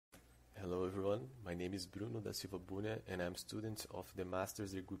everyone, my name is bruno.bunya and I'm a student of the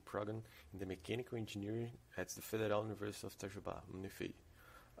Master's Degree Program in the Mechanical Engineering at the Federal University of Itajubá, UniFei.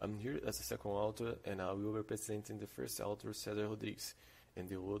 I'm here as a second author and I will be representing the first author, Cesar Rodrigues, and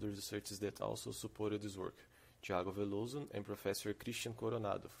the other researchers that also supported this work, Thiago Veloso and Professor Christian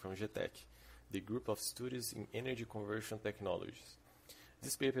Coronado from GTEC, the group of studies in energy conversion technologies.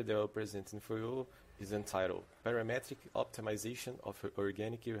 This paper that I'm presenting for you is entitled Parametric Optimization of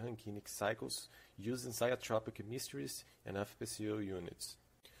Organic Rankine Cycles Using Zeotropic Mysteries and FPSO Units.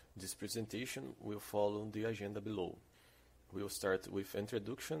 This presentation will follow the agenda below. We will start with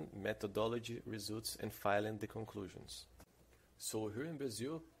introduction, methodology, results, and finally the conclusions. So here in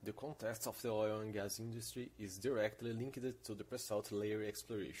Brazil, the context of the oil and gas industry is directly linked to the pre-salt layer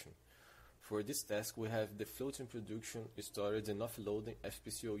exploration. For this task, we have the floating production, storage, and offloading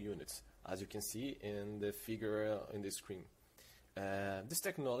FPSO units, as you can see in the figure in the screen. This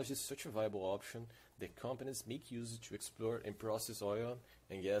technology is such a viable option that companies make use to explore and process oil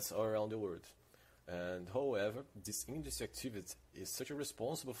and gas all around the world. And however, this industry activity is such a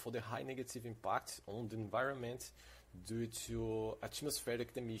responsible for the high negative impact on the environment due to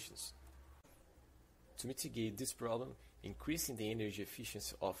atmospheric emissions. To mitigate this problem, increasing the energy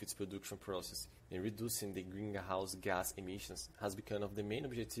efficiency of its production process and reducing the greenhouse gas emissions has become the main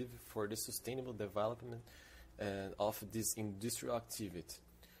objective for the sustainable development of this industrial activity.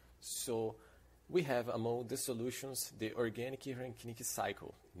 So, we have among the solutions the organic rankine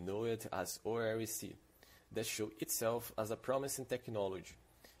cycle, known as ORC, that shows itself as a promising technology.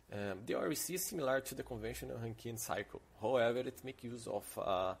 The ORC is similar to the conventional Rankine cycle. However, it makes use of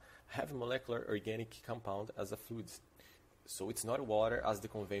a heavy molecular organic compound as a fluid. So it's not water as the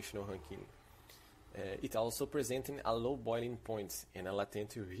conventional Rankine. It also presenting a low boiling point and a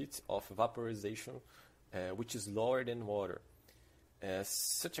latent heat of vaporization, which is lower than water.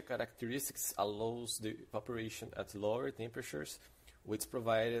 Such a characteristics allows the evaporation at lower temperatures, which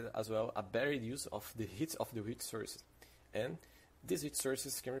provided as well a better use of the heat sources. And these heat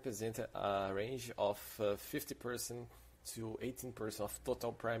sources can represent a range of 50% to 18% of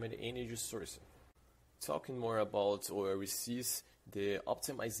total primary energy source. Talking more about ORCs, the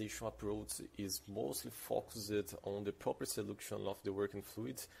optimization approach is mostly focused on the proper selection of the working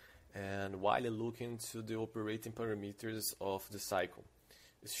fluid and while looking to the operating parameters of the cycle.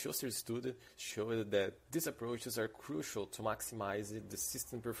 Schuster's study showed that these approaches are crucial to maximize the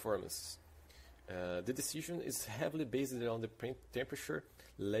system performance. The decision is heavily based on the temperature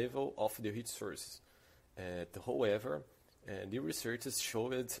level of the heat source. However, the researchers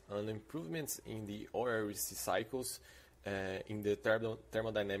showed an improvement in the ORC cycles in the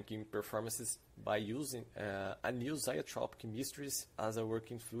thermodynamic performances by using a new zeotropic mysteries as a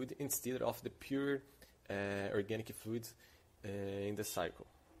working fluid instead of the pure organic fluid in the cycle.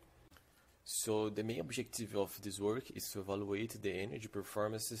 So the main objective of this work is to evaluate the energy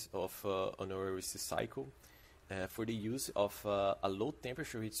performances of an ORC cycle for the use of a low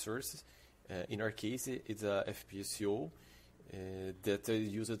temperature heat source. In our case, it's a FPSO that is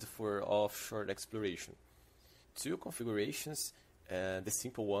used for offshore exploration. Two configurations, the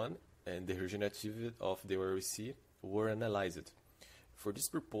simple one and the regenerative of the ORC, were analyzed. For this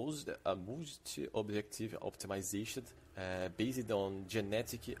purpose, a multi-objective optimization based on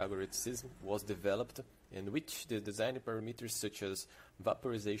genetic algorithms was developed, in which the design parameters such as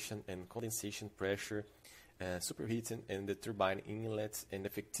vaporization and condensation pressure, superheating and the turbine inlet and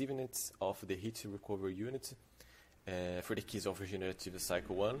effectiveness of the heat recovery unit, for the case of regenerative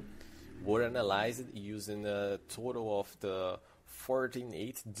cycle 1, were analyzed using a total of the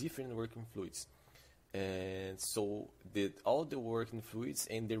 48 different working fluids. And so all the working fluids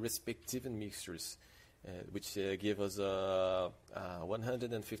and the respective mixtures, which gave us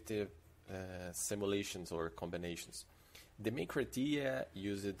 150 simulations or combinations. The main criteria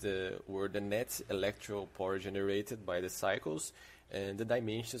used were the net electrical power generated by the cycles and the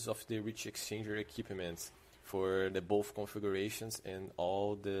dimensions of the rich exchanger equipment for the both configurations and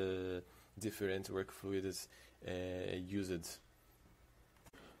all the different work fluids used.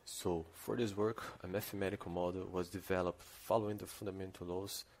 So, for this work, a mathematical model was developed following the fundamental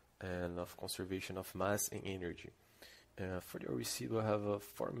laws and of conservation of mass and energy. For the ORC, we have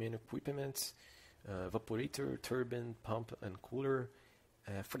 4 main equipments: evaporator, turbine, pump, and cooler.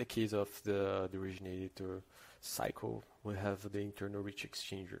 For the case of the originator cycle, we have the internal rich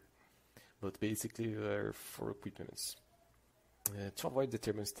exchanger. But basically, there are 4 equipments. To avoid the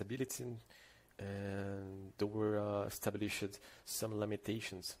turbine stability, and there were established some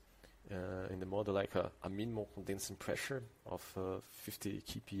limitations in the model, like a minimal condensing pressure of 50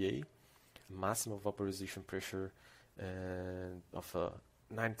 kPa, maximum vaporization pressure of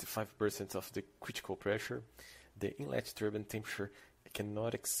 95% of the critical pressure. The inlet turbine temperature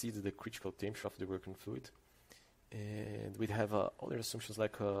cannot exceed the critical temperature of the working fluid. And we have other assumptions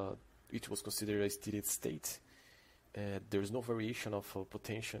like it was considered a steady state. There is no variation of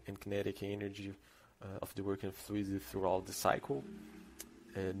potential and kinetic energy of the working fluid throughout the cycle.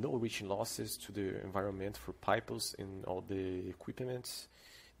 No reaching losses to the environment for pipes in all the equipment.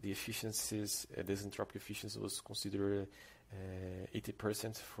 The efficiencies, the Zeotropic efficiency was considered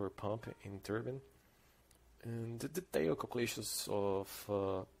 80% for pump and turbine. And the detailed calculations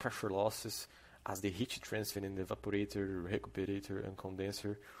of pressure losses as the heat transfer in the evaporator, recuperator, and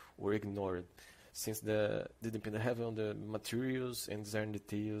condenser were ignored, since they depend heavily on the materials and design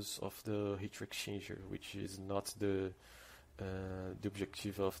details of the heat exchanger, which is not the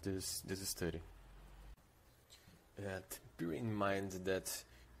objective of this study. And bear in mind that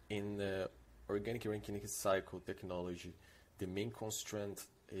in the organic Rankine cycle technology, the main constraint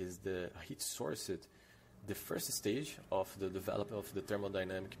is the heat source. The first stage of the development of the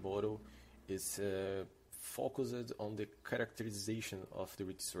thermodynamic model is focused on the characterization of the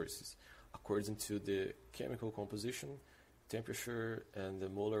heat sources according to the chemical composition, temperature, and the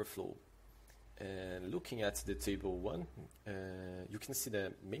molar flow. And looking at the table 1, you can see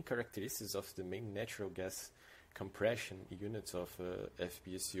the main characteristics of the main natural gas compression units of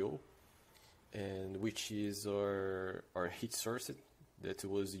FPSO, and which is our heat source that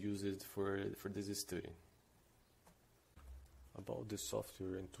was used for this study. About the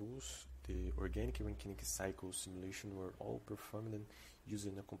software and tools, the organic Rankine cycle simulation were all performed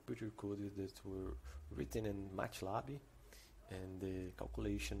using a computer code that were written in MATLAB, and the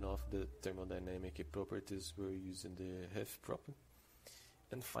calculation of the thermodynamic properties were using the FPROP.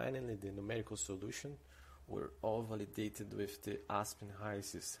 And finally, the numerical solution were all validated with the Aspen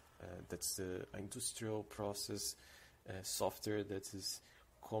HYSYS. That's the industrial process software that is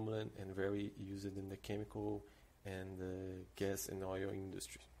common and very used in the chemical and gas and oil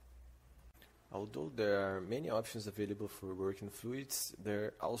industry. Although there are many options available for working fluids, there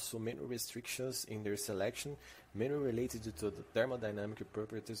are also many restrictions in their selection, mainly related to the thermodynamic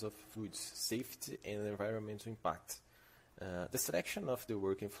properties of fluids, safety, and environmental impact. The selection of the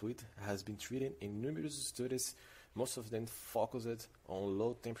working fluid has been treated in numerous studies, most of them focused on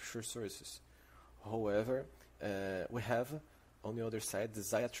low temperature sources. However, we have on the other side the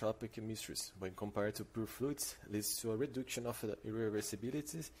Zeotropic chemistries, when compared to pure fluids, leads to a reduction of the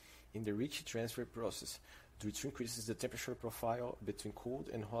irreversibility in the heat transfer process, which increases the temperature profile between cold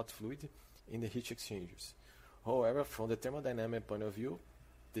and hot fluid in the heat exchangers. However, from the thermodynamic point of view,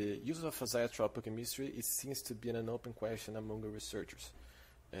 the use of a Zeotropic chemistry seems to be an open question among the researchers.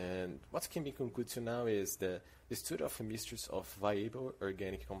 And what can be concluded to now is that the study of chemistries of viable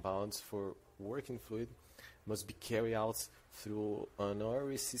organic compounds for working fluid must be carried out through an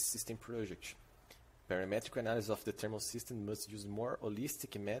REC system project. Parametric analysis of the thermal system must use more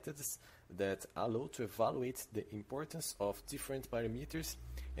holistic methods that allow to evaluate the importance of different parameters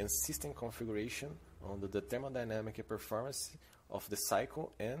and system configuration on the thermodynamic performance of the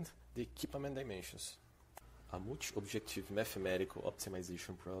cycle and the equipment dimensions. A multi-objective mathematical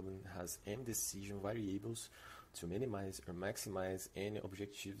optimization problem has n decision variables to minimize or maximize any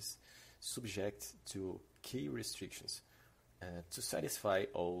objectives subject to key restrictions. To satisfy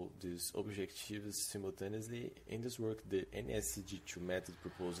all these objectives simultaneously, in this work the ENCIT method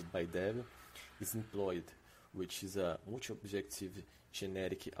proposed by Dev is employed, which is a multi-objective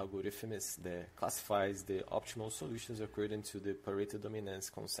genetic algorithm that classifies the optimal solutions according to the Pareto dominance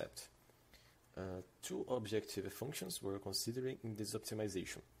concept. Two objective functions were considered in this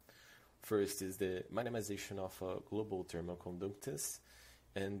optimization. First is the minimization of global thermal conductance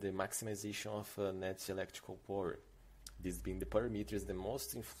and the maximization of net electrical power. These being the parameters that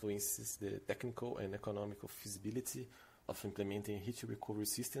most influences the technical and economical feasibility of implementing heat recovery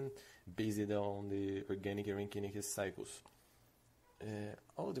system based on the organic Rankine cycles.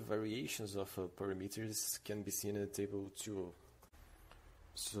 All the variations of parameters can be seen in the table 2.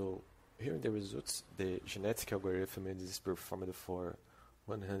 So here in the results, the genetic algorithm is performed for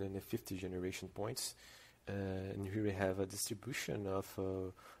 150 generation points. And here we have a distribution of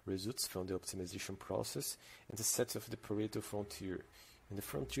results from the optimization process and the set of the Pareto frontier. In the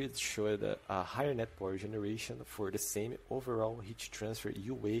frontier, it showed a higher net power generation for the same overall heat transfer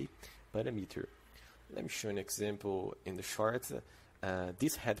UA parameter. Let me show an example in the chart.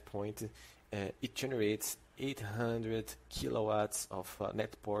 This head point, it generates 800 kilowatts of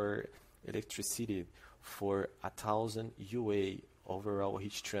net power electricity for 1000 UA overall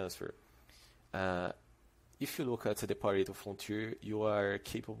heat transfer. If you look at the Pareto frontier, you are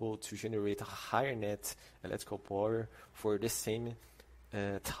capable to generate a higher net electrical power for the same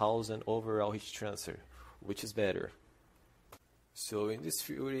 1,000 overall heat transfer, which is better. So in this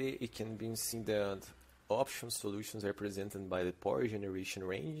theory, it can be seen that option solutions represented by the power generation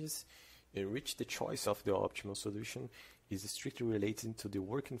ranges, in which the choice of the optimal solution is strictly related to the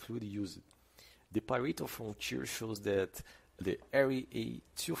working fluid used. The Pareto frontier shows that the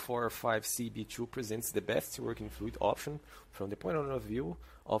REA245CB2 presents the best working fluid option from the point of view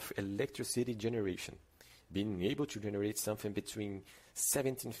of electricity generation, being able to generate something between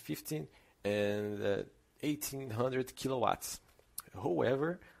 1750 and 1800 kilowatts.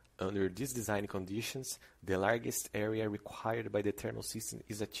 However, under these design conditions, the largest area required by the thermal system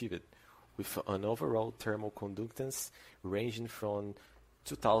is achieved, with an overall thermal conductance ranging from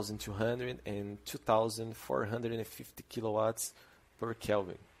 2,200 and 2,450 kilowatts per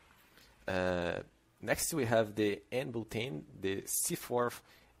Kelvin. Next, we have the N-butane, the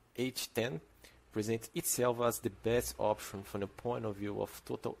C4H10, presents itself as the best option from the point of view of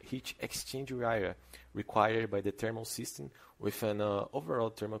total heat exchange area required by the thermal system, with an overall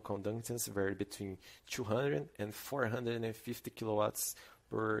thermal conductance vary between 200 and 450 kilowatts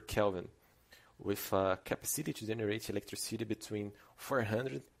per Kelvin, with a capacity to generate electricity between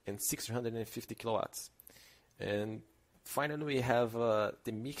 400 and 650 kilowatts. And finally, we have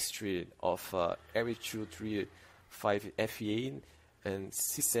the mixture of RE235FE and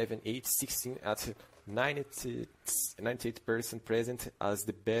C7H16 at 98% present as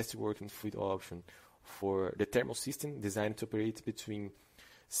the best working fluid option for the thermal system designed to operate between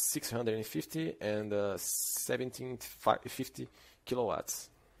 650 and 1750 kilowatts.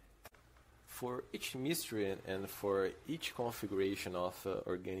 For each mixture and for each configuration of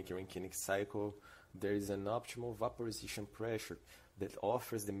organic Rankine cycle, there is an optimal vaporization pressure that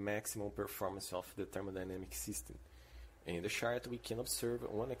offers the maximum performance of the thermodynamic system. In the chart, we can observe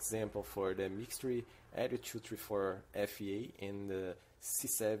one example for the mixture RE234FEA and the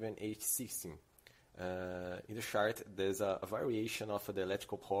C7H16. In the chart, there's a variation of the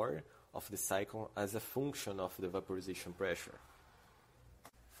electrical power of the cycle as a function of the vaporization pressure.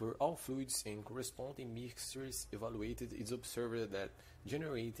 For all fluids and corresponding mixtures evaluated, it's observed that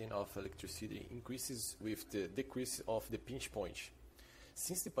generating of electricity increases with the decrease of the pinch point.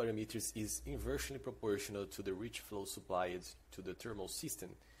 Since the parameters is inversely proportional to the rich flow supplied to the thermal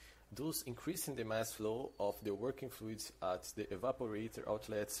system, thus increasing the mass flow of the working fluids at the evaporator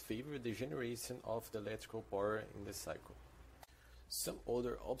outlets favor the generation of the electrical power in the cycle. Some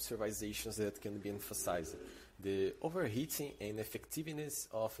other observations that can be emphasized: the overheating and effectiveness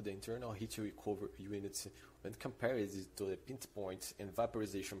of the internal heat recovery unit when compared to the pinch point and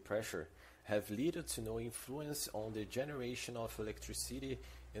vaporization pressure have little to no influence on the generation of electricity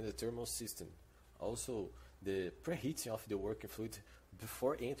in the thermal system. Also, the preheating of the working fluid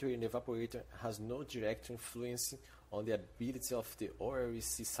before entering the evaporator has no direct influence on the ability of the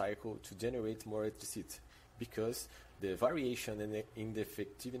OREC cycle to generate more electricity, because the variation in the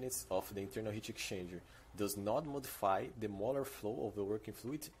effectiveness of the internal heat exchanger does not modify the molar flow of the working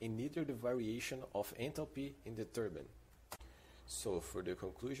fluid and neither the variation of enthalpy in the turbine. So, for the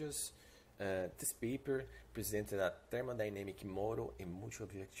conclusions, this paper presented a thermodynamic model and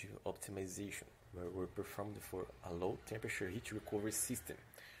multi-objective optimization where were performed for a low-temperature heat recovery system.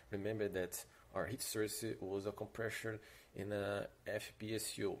 Remember that our heat source was a compressor in a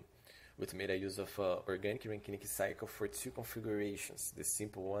FPSO, which made a use of organic Rankine cycle for two configurations, the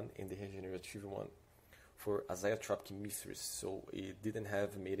simple one and the regenerative one, for a Zeotropic mixtures. So it didn't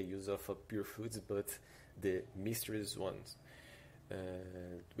have made a use of pure fluids, but the mixtures ones.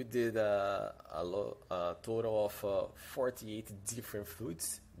 We did a total of 48 different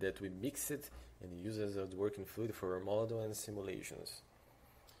fluids that we mixed and used as a working fluid for our model and simulations.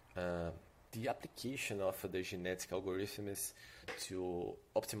 The application of the genetic algorithms to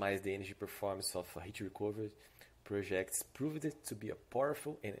optimize the energy performance of heat recovery projects proved to be a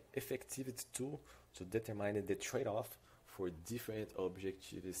powerful and effective tool to determine the trade-off for different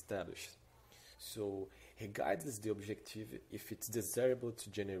objectives established. So, regardless the objective, if it's desirable to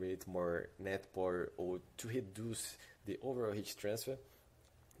generate more net power or to reduce the overall heat transfer,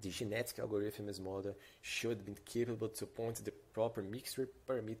 the genetic algorithms model should be capable to point to the proper mixture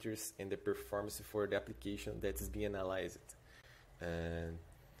parameters and the performance for the application that is being analyzed. And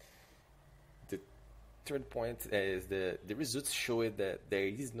the third point is the results show that there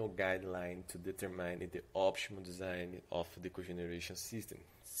is no guideline to determine the optimal design of the cogeneration system.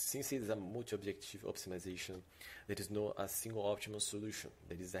 Since it is a multi-objective optimization, there is no a single optimal solution.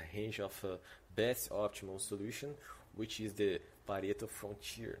 There is a range of best optimal solution, which is the Pareto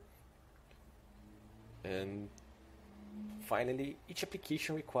frontier. And finally, each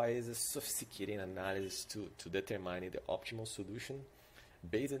application requires a sophisticated analysis to determine the optimal solution,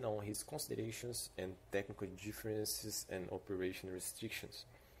 based on his considerations and technical differences and operation restrictions.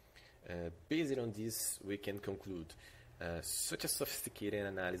 Based on this, we can conclude such a sophisticated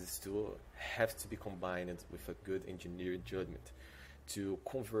analysis tool has to be combined with a good engineering judgment to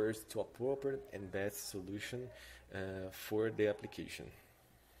converge to a proper and best solution for the application.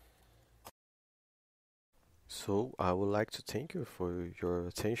 So I would like to thank you for your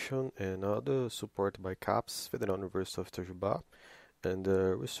attention and all the support by CAPES, Federal University of Itajubá, and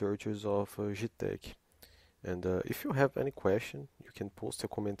the researchers of GTEC. And if you have any question, you can post a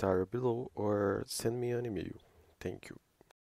comment below or send me an email. Thank you.